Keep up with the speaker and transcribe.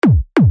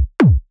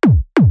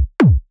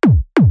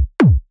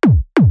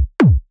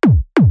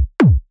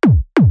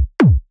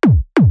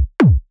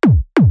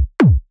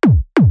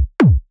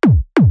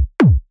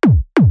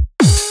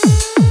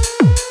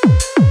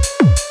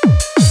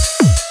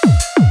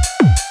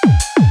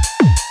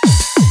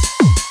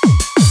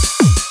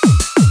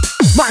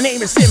My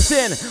name is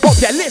Simpson,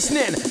 hope you're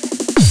listening.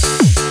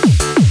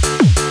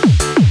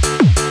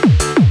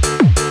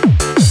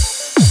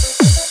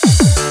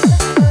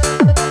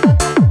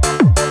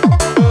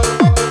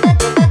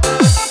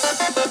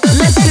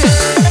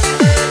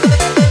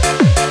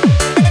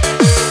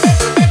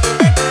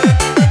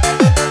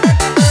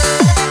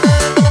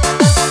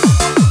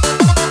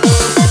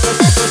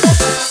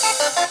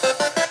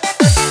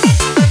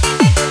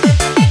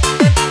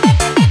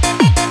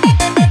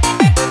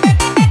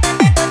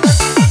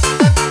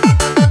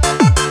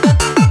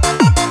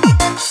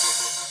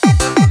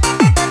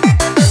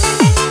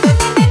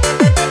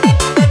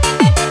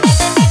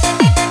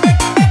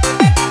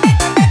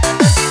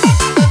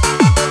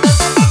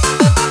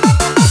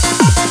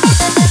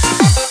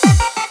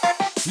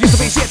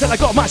 I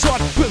got my shot,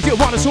 prove you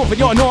want to solve and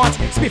you're not.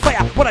 Spit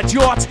fire, what a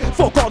jot.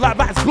 Fuck all that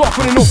rats block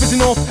when enough is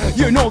enough.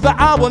 You know that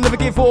I will never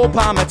give up.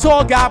 I'm a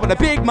tall guy with a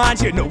big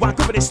mind, you know I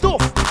cover this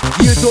stuff.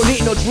 You don't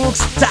need no drugs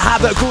to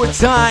have a good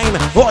time.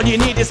 All you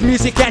need is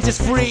music and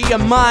just free your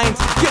mind.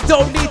 You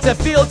don't need to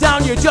feel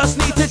down, you just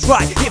need to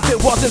try. If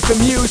it wasn't for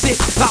music,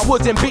 I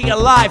wouldn't be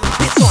alive.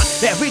 It's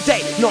on every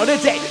day, not a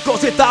day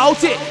goes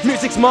without it.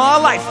 Music's my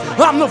life,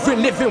 I'm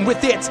nothing living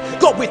with it.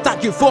 God, we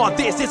thank you for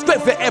this, it's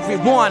great for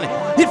everyone.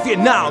 If you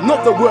now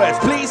know the words,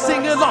 please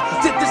sing along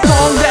to the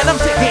song that I'm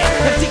singing.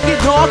 I'm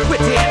singing or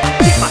quitting.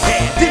 Keep my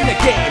hand in the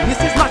game, this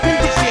is my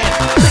condition.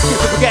 Make you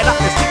forget that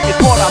this is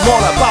what I'm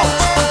all about.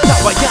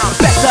 Now I am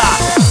better.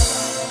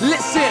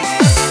 Listen.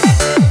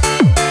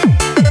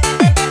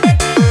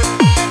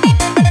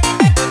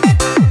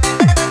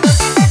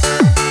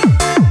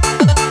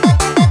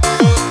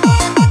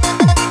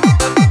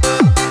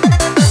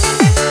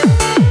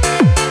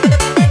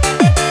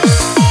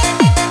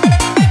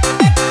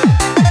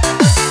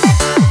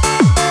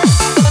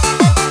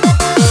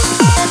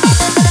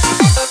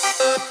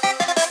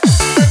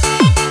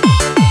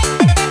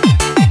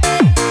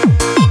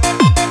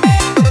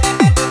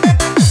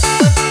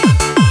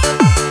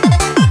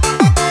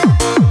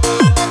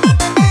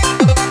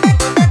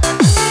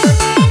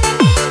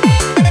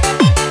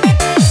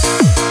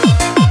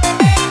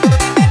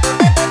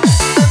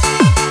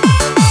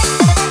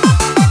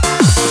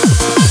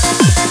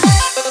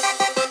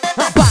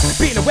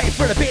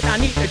 I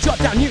need to jot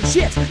down new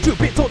shit. 2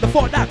 bits on the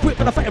fort, I quit,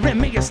 but the fire in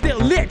me is still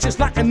lit. Just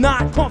like a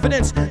night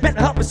confidence,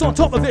 mental health is on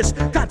top of this.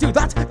 Can't do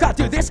that, can't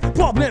do this,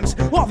 problems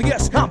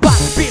obvious. I'm back,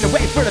 been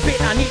away for a bit,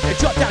 I need to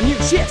jot down new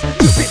shit.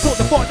 2 bits on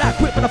the fort, I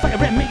quit, but the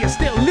fire in me is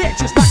still lit.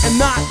 Just like a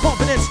night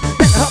confidence,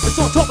 mental health is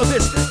on top of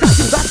this. Can't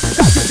do that,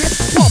 can't do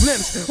this,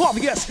 problems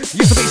obvious.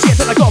 Used to be shit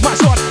till I got my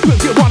shot.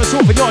 Prove you want to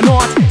solve and you're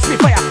not. Spit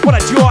fire, what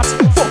a jot.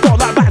 Fuck all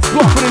that rats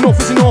block when enough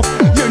is enough.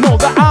 You know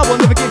that I will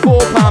never give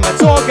up. I'm a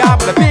tall guy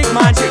with a big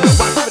mind, you know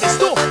I'm over this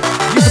stuff.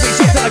 Used to be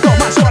shit till I got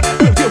my shot.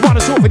 Prove you want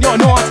to solve and you're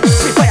not.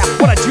 Spit fire,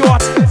 what a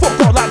jot. Fuck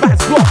all that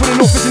rats block when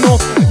enough is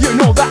enough. You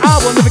know that I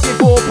will never give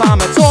up.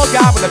 I'm a tall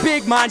guy with a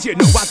big mind, you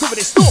know I'm over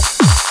this stuff.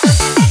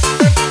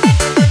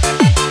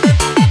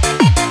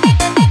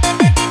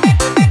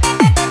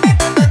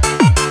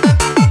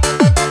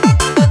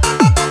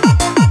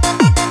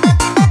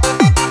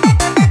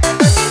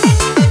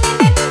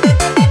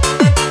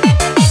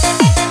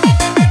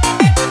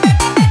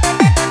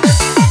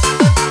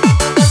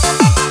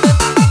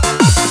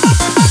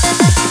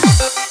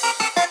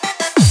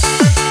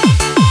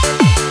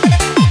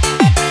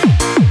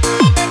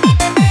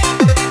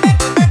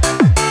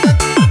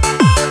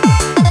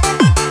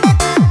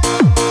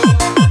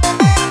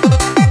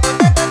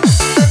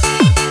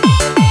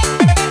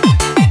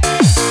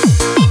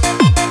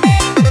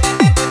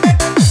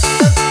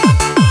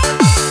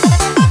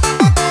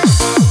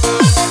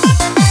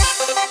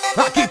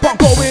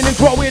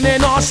 Growing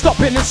and not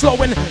stopping and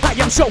slowing. I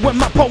am showing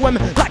my poem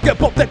like a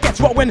boat that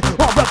gets rowing.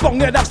 Or a bong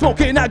that I'm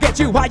smoking, I get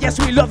you high, yes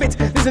we love it.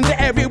 Listen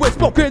to every word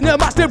spoken, the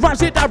master rhymes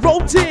that I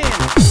wrote in.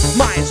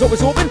 Mine's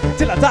always open,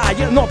 till I die,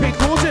 you'll not be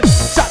closing.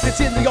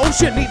 Silence in the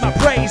ocean, leave my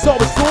praise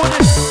always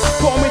floating.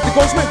 Call me the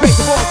Ghostman, great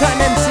of all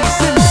time, MC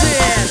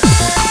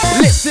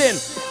Simpson.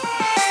 Listen.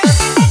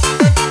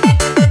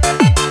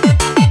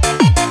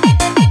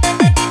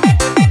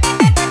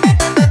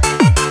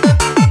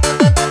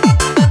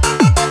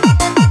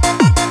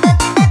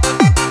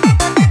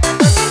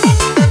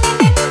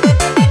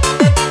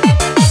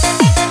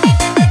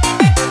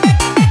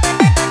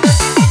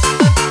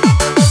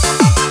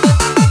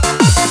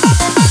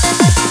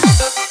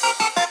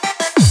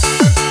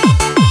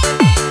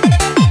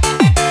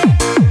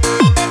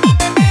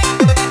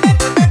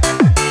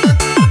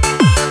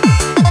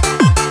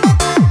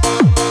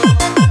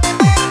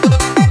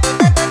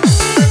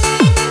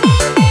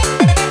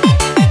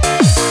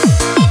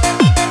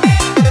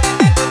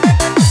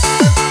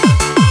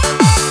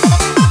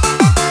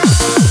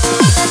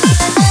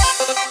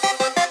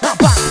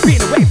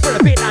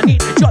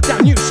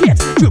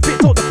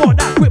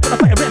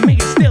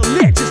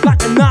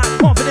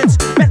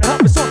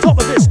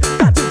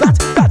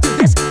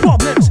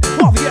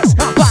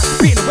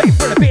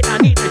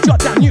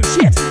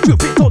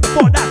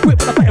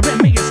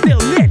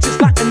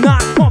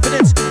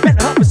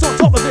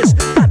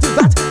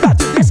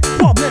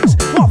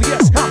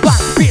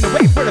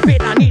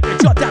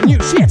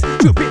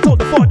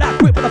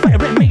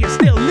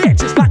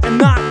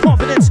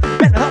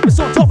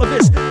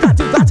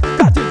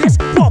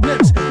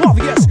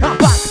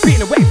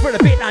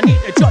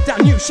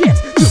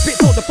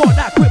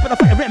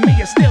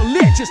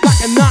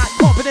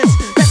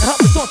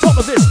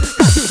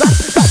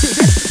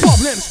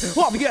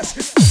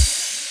 obvious.